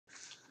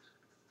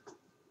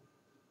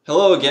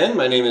Hello again,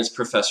 my name is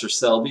Professor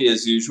Selby.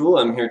 As usual,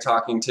 I'm here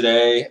talking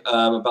today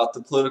about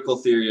the political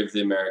theory of the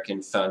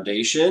American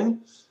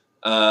Foundation.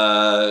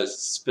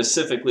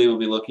 Specifically, we'll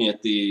be looking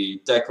at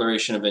the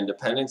Declaration of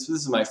Independence. This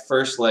is my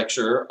first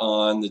lecture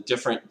on the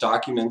different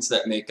documents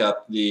that make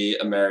up the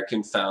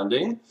American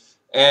founding.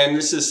 And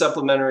this is a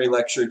supplementary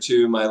lecture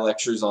to my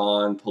lectures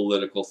on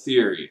political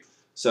theory.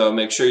 So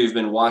make sure you've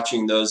been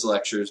watching those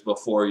lectures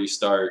before you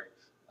start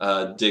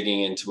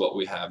digging into what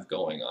we have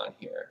going on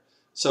here.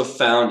 So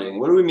founding,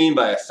 what do we mean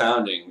by a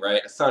founding,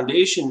 right? A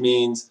foundation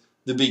means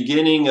the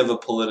beginning of a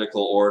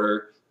political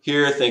order.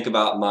 Here, think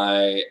about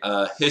my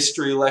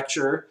history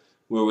lecture,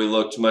 where we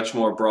looked much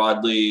more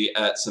broadly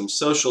at some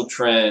social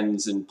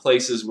trends and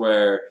places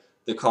where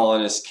the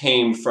colonists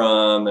came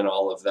from and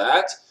all of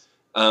that.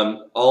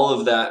 All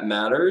of that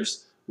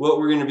matters. What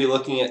we're going to be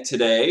looking at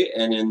today,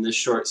 and in this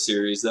short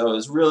series, though,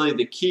 is really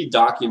the key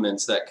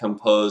documents that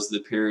compose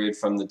the period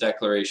from the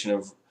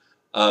Declaration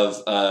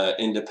of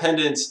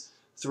Independence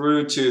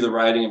through to the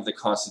writing of the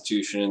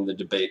Constitution and the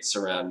debate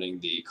surrounding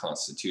the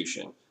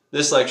Constitution.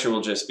 This lecture will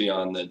just be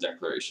on the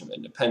Declaration of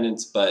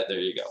Independence, but there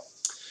you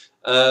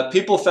go.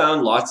 People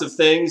found lots of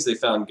things. They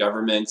found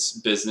governments,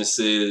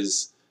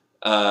 businesses,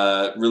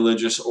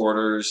 religious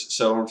orders.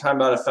 So when we're talking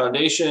about a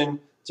foundation,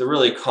 it's a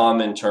really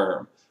common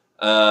term.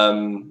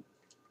 So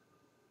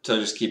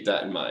just keep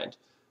that in mind.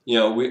 You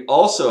know, we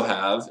also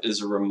have,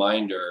 as a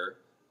reminder,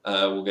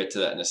 we'll get to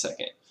that in a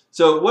second.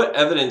 So what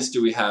evidence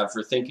do we have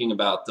for thinking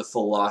about the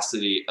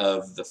philosophy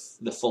of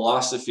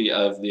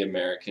the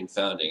American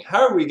founding?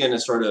 How are we going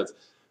to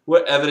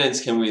what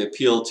evidence can we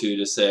appeal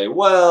to say,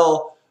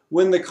 well,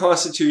 when the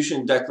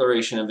Constitution,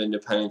 Declaration of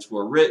Independence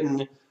were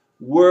written,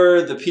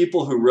 were the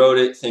people who wrote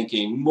it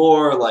thinking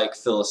more like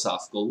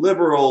philosophical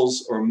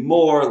liberals or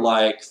more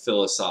like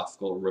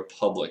philosophical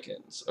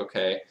Republicans?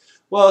 Okay,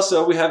 well,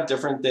 so we have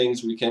different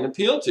things we can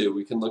appeal to.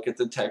 We can look at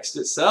the text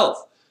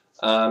itself.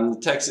 The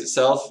text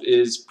itself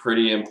is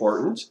pretty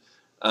important.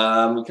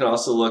 We can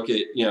also look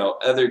at,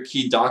 other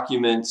key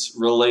documents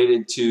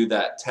related to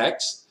that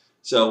text.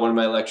 So one of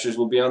my lectures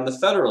will be on the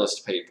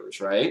Federalist Papers,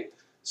 right?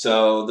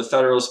 So the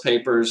Federalist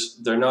Papers,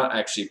 they're not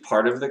actually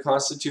part of the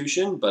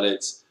Constitution, but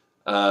it's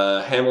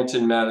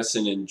Hamilton,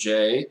 Madison, and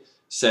Jay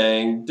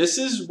saying, this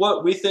is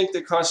what we think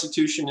the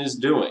Constitution is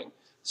doing.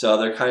 So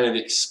they're kind of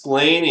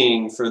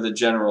explaining for the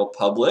general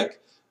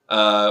public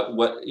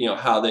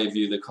how they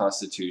view the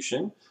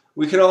Constitution.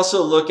 We can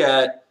also look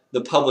at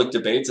the public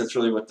debates. That's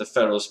really what the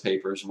Federalist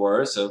Papers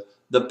were. So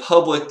the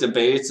public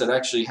debates that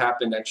actually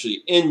happened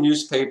in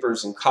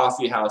newspapers and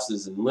coffee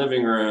houses and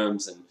living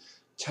rooms and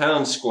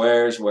town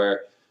squares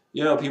where,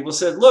 people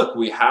said, look,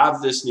 we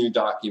have this new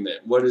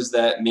document. What does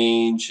that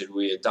mean? Should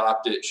we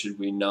adopt it? Should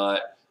we not?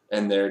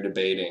 And they're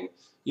debating.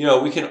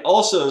 We can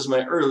also, as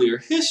my earlier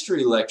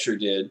history lecture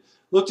did,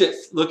 look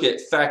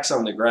at facts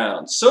on the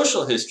ground,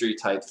 social history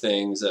type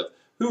things of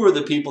who were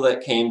the people that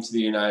came to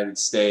the United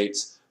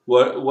States.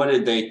 What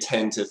did they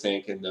tend to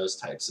think and those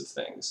types of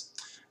things?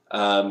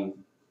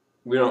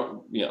 We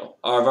don't,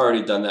 I've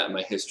already done that in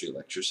my history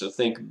lecture, so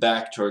think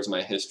back towards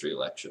my history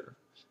lecture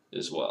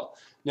as well.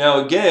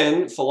 Now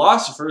again,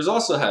 philosophers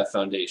also have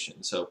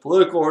foundations. So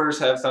political orders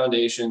have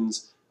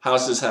foundations,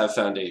 houses have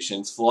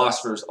foundations,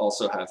 philosophers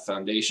also have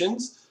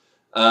foundations.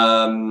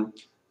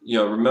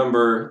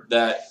 Remember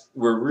that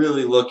we're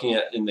really looking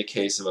at, in the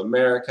case of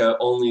America,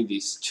 only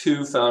these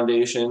two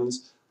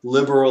foundations,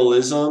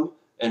 liberalism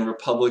and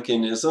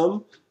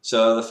republicanism.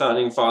 So the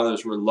founding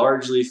fathers were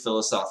largely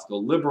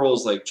philosophical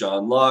liberals like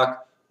John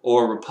Locke,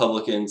 or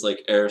Republicans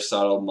like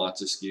Aristotle,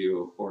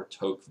 Montesquieu, or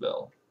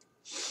Tocqueville.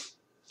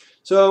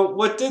 So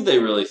what did they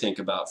really think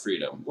about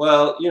freedom?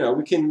 Well,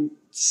 we can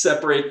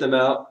separate them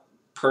out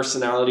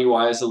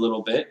personality-wise a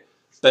little bit.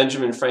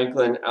 Benjamin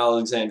Franklin,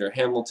 Alexander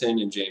Hamilton,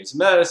 and James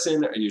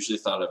Madison are usually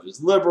thought of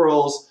as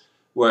liberals,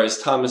 whereas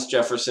Thomas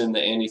Jefferson, the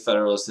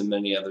Anti-Federalist, and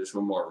many others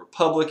were more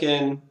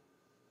Republican.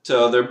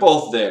 So they're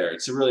both there.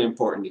 It's really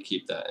important to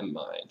keep that in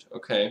mind,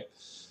 okay?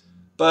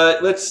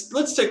 But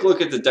let's take a look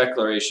at the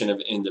Declaration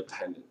of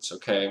Independence,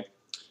 okay?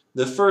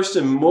 The first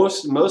and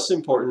most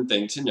important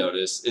thing to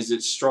notice is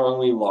its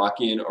strongly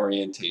Lockean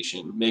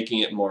orientation,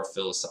 making it more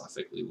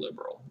philosophically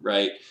liberal,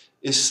 right?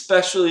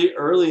 Especially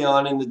early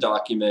on in the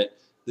document,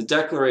 the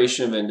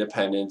Declaration of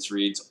Independence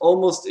reads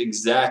almost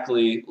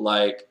exactly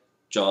like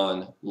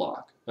John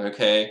Locke,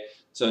 okay?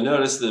 So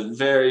notice the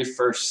very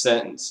first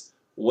sentence.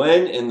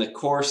 When in the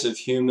course of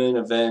human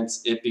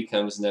events it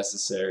becomes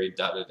necessary,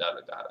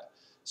 da-da-da-da-da.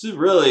 This is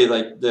really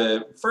like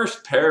the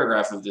first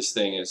paragraph of this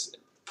thing is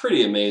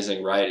pretty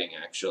amazing writing,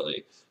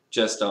 actually,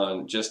 just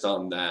on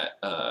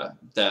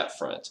that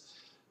front.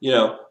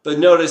 But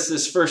notice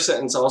this first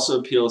sentence also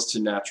appeals to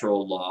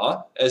natural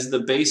law as the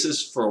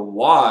basis for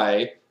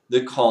why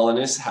the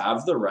colonists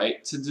have the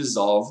right to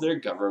dissolve their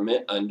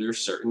government under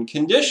certain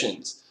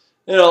conditions.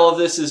 And all of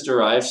this is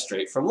derived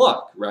straight from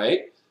Locke,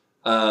 right?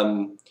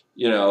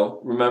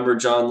 Remember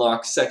John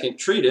Locke's second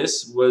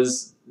treatise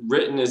was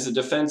written as a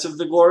defense of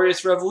the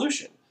Glorious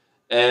Revolution.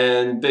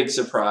 And big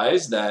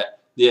surprise that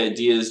the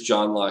ideas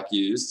John Locke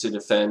used to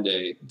defend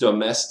a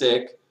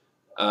domestic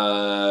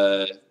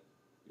in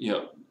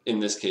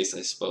this case,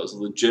 I suppose,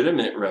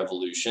 legitimate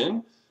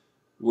revolution,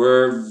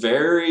 were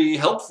very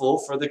helpful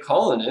for the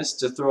colonists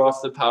to throw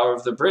off the power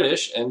of the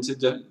British and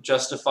to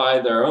justify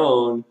their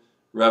own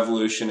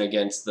revolution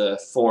against the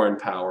foreign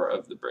power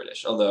of the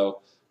British.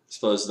 Although, I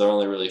suppose they're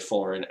only really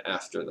foreign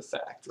after the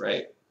fact,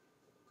 right?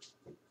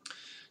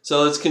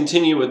 So let's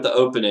continue with the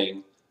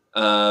opening.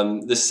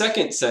 The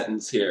second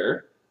sentence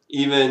here,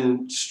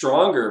 even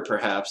stronger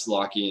perhaps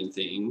Lockean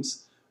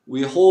themes.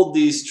 We hold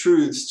these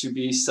truths to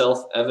be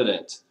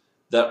self-evident,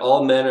 that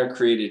all men are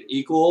created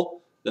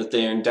equal, that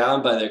they are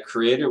endowed by their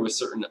Creator with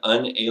certain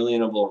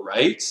unalienable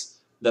rights,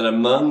 that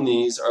among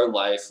these are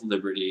life,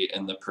 liberty,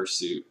 and the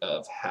pursuit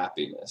of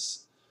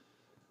happiness.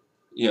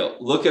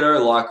 Look at our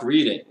Locke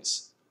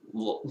readings.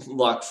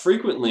 Locke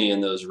frequently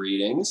in those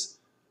readings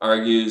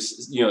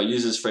argues,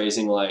 uses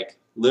phrasing like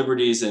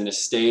liberties and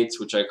estates,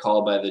 which I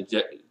call by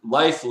the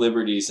life,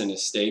 liberties, and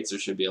estates, there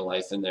should be a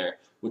life in there,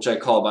 which I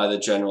call by the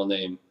general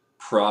name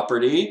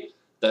property.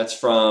 That's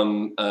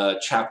from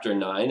chapter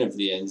 9 of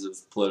The Ends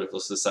of Political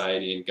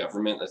Society and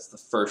Government. That's the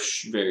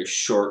first very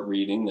short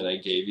reading that I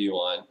gave you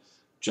on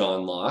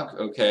John Locke,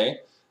 okay?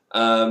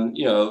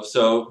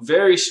 So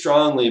very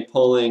strongly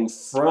pulling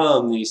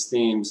from these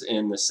themes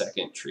in the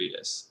second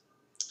treatise.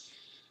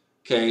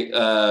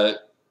 Okay,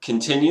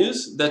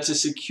 continues that to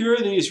secure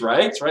these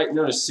rights, right?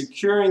 Notice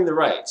securing the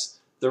rights.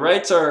 The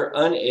rights are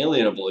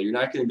unalienable. You're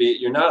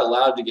not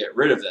allowed to get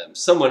rid of them.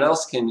 Someone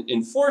else can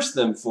enforce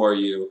them for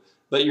you,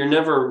 but you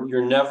never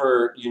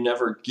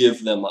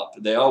give them up.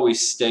 They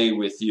always stay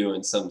with you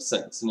in some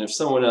sense. And if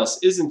someone else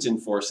isn't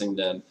enforcing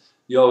them,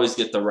 you always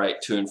get the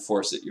right to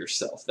enforce it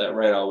yourself. That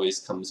right always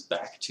comes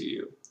back to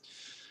you.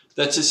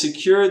 That to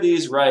secure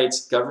these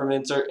rights,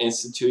 governments are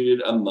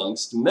instituted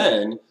amongst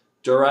men,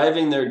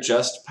 deriving their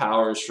just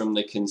powers from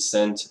the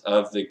consent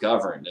of the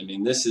governed. I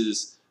mean, this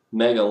is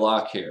mega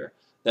Locke here.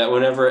 That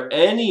whenever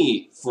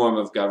any form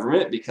of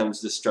government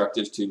becomes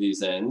destructive to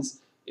these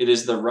ends, it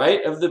is the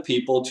right of the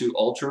people to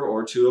alter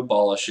or to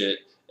abolish it,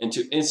 and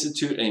to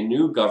institute a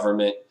new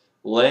government,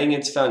 laying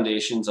its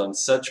foundations on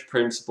such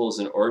principles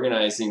and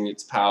organizing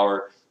its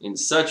power in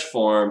such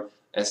form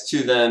as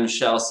to them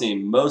shall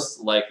seem most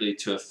likely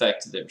to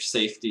affect their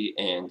safety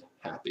and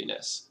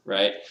happiness,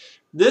 right?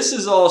 This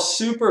is all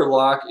super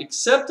Locke,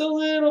 except a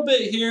little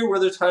bit here where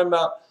they're talking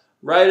about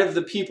right of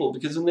the people,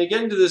 because when they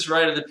get into this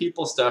right of the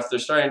people stuff, they're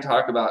starting to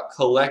talk about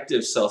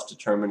collective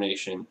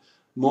self-determination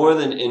more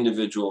than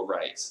individual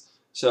rights.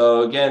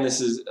 So again, this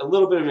is a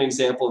little bit of an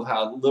example of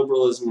how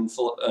liberalism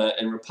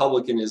and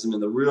republicanism in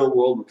the real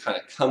world would kind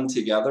of come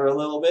together a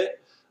little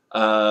bit,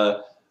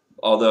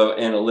 although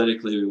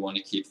analytically we want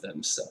to keep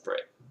them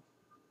separate.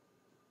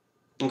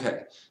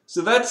 Okay,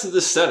 so that's the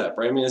setup,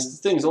 right? I mean, this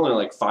thing's only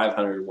like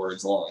 500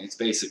 words long. It's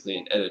basically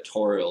an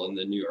editorial in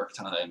the New York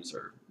Times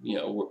or,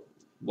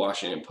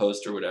 Washington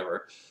Post or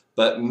whatever.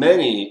 But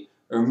many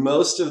or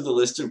most of the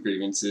list of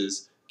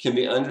grievances can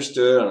be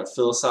understood on a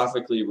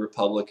philosophically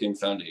Republican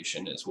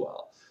foundation as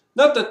well.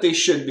 Not that they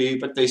should be,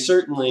 but they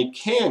certainly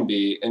can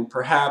be, and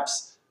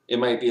perhaps it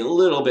might be a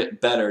little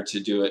bit better to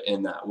do it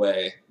in that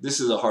way.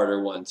 This is a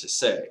harder one to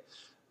say.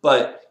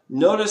 But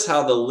notice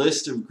how the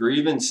list of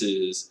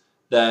grievances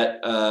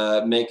that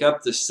make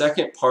up the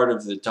second part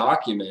of the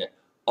document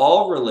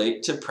all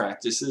relate to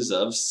practices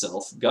of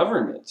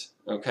self-government,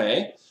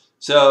 okay?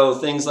 So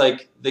things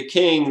like the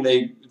king,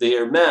 they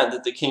are mad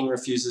that the king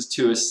refuses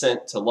to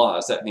assent to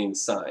laws. That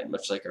means sign,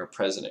 much like our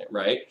president,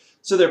 right?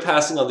 So they're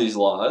passing all these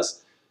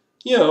laws.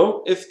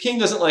 If king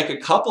doesn't like a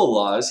couple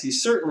laws,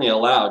 he's certainly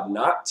allowed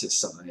not to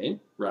sign,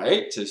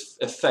 right? To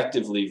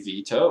effectively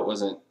veto. It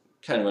wasn't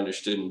kind of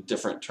understood in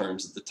different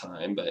terms at the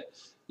time, but,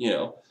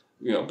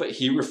 but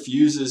he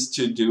refuses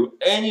to do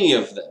any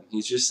of them.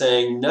 He's just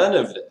saying none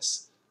of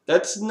this.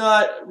 That's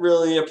not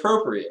really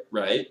appropriate,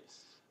 right?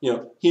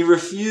 He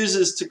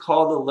refuses to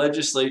call the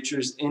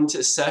legislatures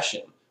into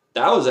session.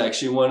 That was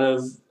actually one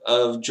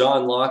of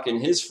John Locke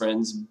and his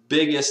friends'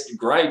 biggest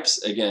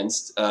gripes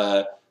against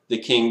the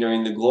king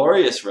during the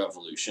Glorious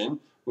Revolution,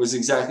 was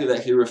exactly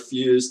that he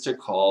refused to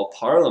call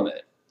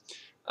Parliament.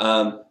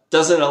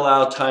 Doesn't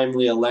allow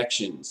timely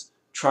elections,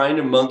 trying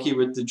to monkey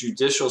with the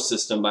judicial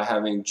system by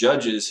having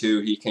judges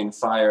who he can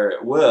fire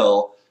at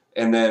will,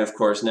 and then, of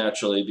course,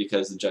 naturally,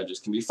 because the judges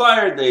can be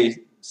fired, they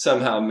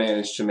somehow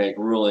manage to make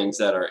rulings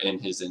that are in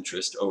his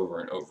interest over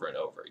and over and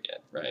over again,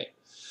 right?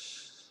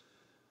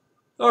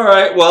 All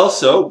right, well,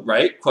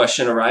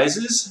 question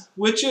arises,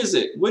 which is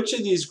it? Which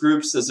of these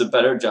groups does a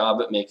better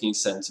job at making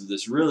sense of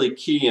this really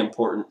key,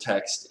 important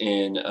text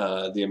in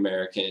the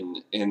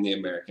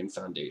American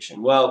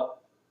Foundation? Well,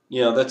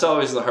 that's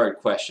always the hard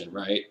question,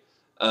 right?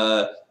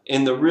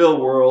 In the real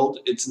world,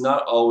 it's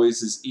not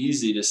always as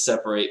easy to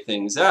separate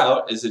things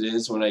out as it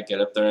is when I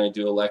get up there and I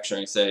do a lecture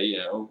and say,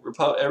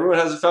 everyone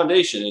has a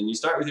foundation, and you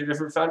start with your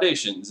different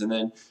foundations, and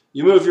then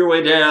you move your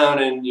way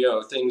down, and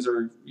things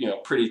are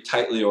pretty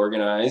tightly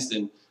organized,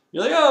 and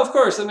you're like, oh, of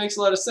course, that makes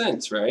a lot of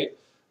sense, right?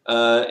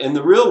 In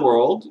the real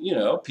world,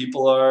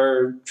 people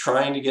are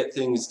trying to get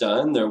things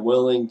done. They're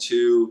willing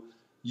to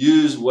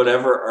use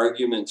whatever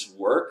arguments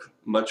work,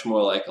 much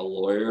more like a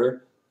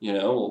lawyer.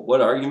 Well,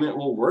 what argument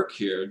will work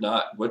here?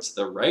 Not what's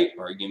the right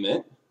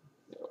argument.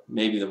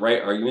 Maybe the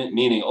right argument,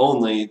 meaning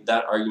only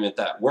that argument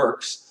that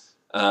works.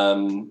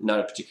 Not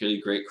a particularly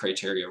great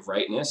criteria of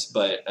rightness,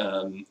 but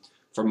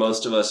for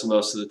most of us,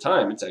 most of the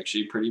time, it's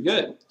actually pretty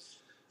good.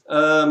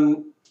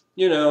 The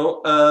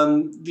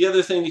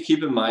other thing to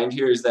keep in mind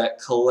here is that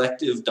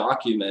collective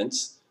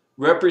documents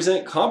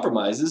represent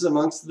compromises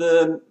amongst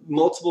the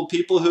multiple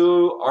people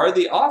who are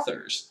the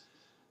authors.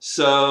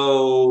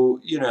 So,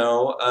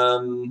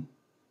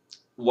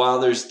 while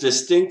there's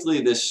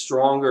distinctly this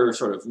stronger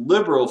sort of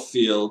liberal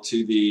feel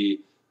to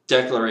the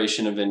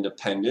Declaration of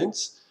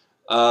Independence,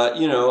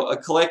 a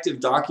collective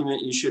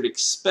document you should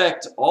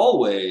expect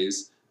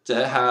always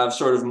to have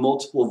sort of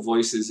multiple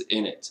voices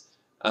in it.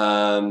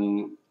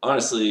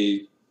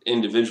 Honestly,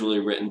 individually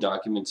written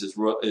documents as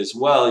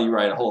well, you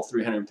write a whole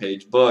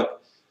 300-page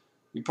book,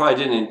 you probably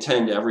didn't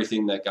intend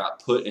everything that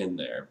got put in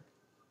there.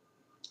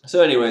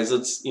 So anyways,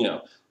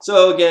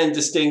 so again,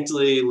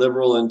 distinctly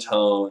liberal in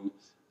tone.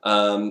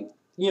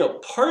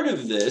 Part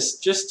of this,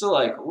 just to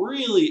like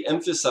really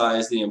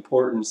emphasize the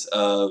importance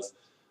of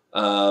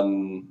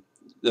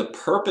the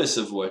purpose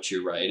of what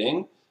you're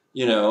writing,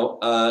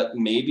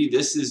 maybe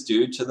this is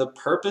due to the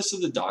purpose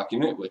of the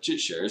document which it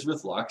shares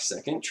with Locke's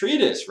second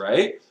treatise,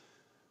 right?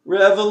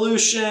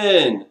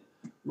 Revolution!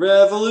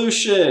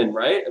 Revolution,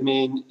 right? I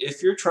mean,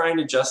 if you're trying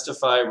to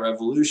justify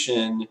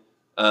revolution,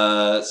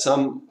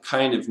 some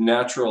kind of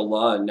natural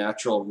law and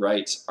natural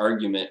rights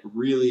argument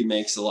really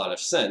makes a lot of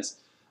sense.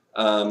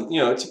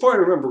 It's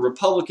important to remember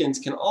Republicans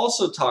can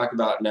also talk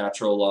about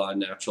natural law and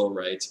natural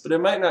rights, but it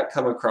might not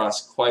come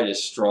across quite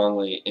as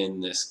strongly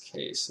in this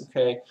case,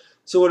 okay?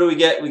 So what do we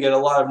get? We get a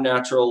lot of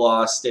natural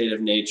law, state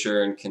of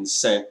nature, and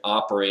consent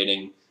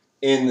operating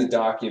in the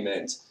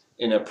document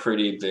in a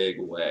pretty big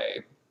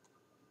way.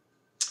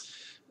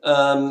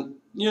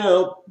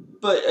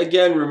 But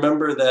again,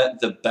 remember that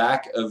the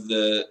back of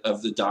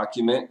the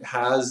document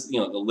has,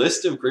 the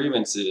list of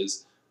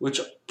grievances,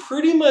 which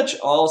pretty much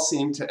all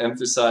seem to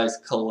emphasize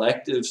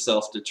collective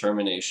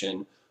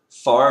self-determination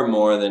far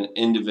more than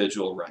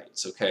individual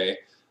rights, okay?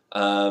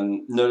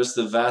 Notice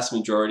the vast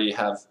majority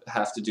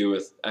have to do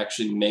with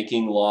actually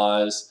making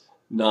laws,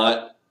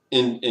 not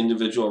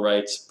individual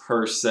rights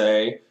per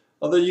se.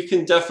 Although you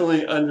can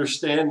definitely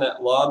understand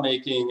that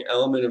lawmaking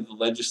element of the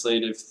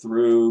legislative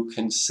through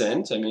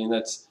consent. I mean,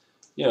 that's,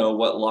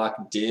 what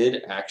Locke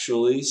did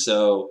actually.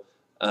 So,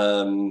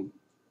 in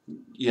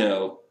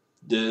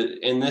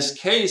this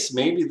case,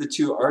 maybe the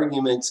two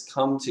arguments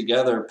come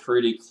together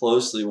pretty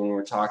closely when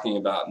we're talking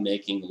about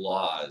making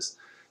laws.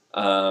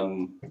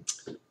 But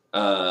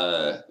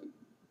the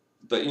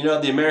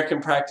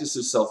American practice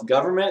of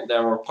self-government,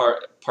 that were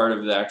part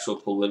of the actual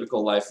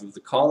political life of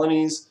the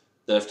colonies,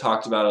 that I've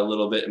talked about a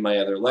little bit in my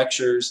other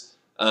lectures,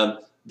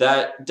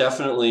 that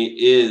definitely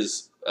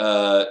is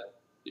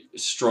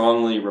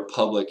strongly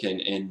Republican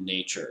in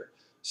nature.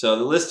 So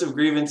the list of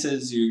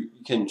grievances, you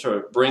can sort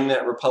of bring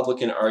that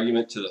Republican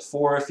argument to the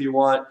fore if you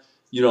want.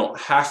 You don't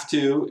have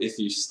to if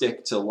you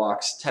stick to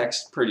Locke's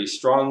text pretty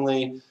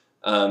strongly.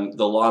 The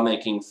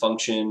lawmaking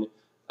function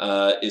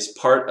is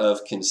part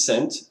of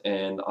consent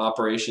and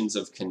operations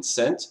of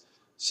consent.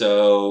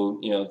 So,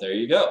 there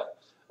you go.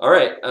 All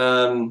right.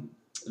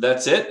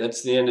 That's it.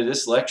 That's the end of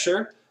this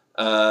lecture.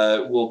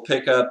 We'll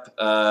pick up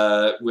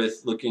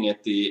with looking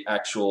at the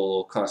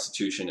actual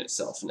Constitution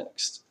itself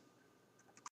next.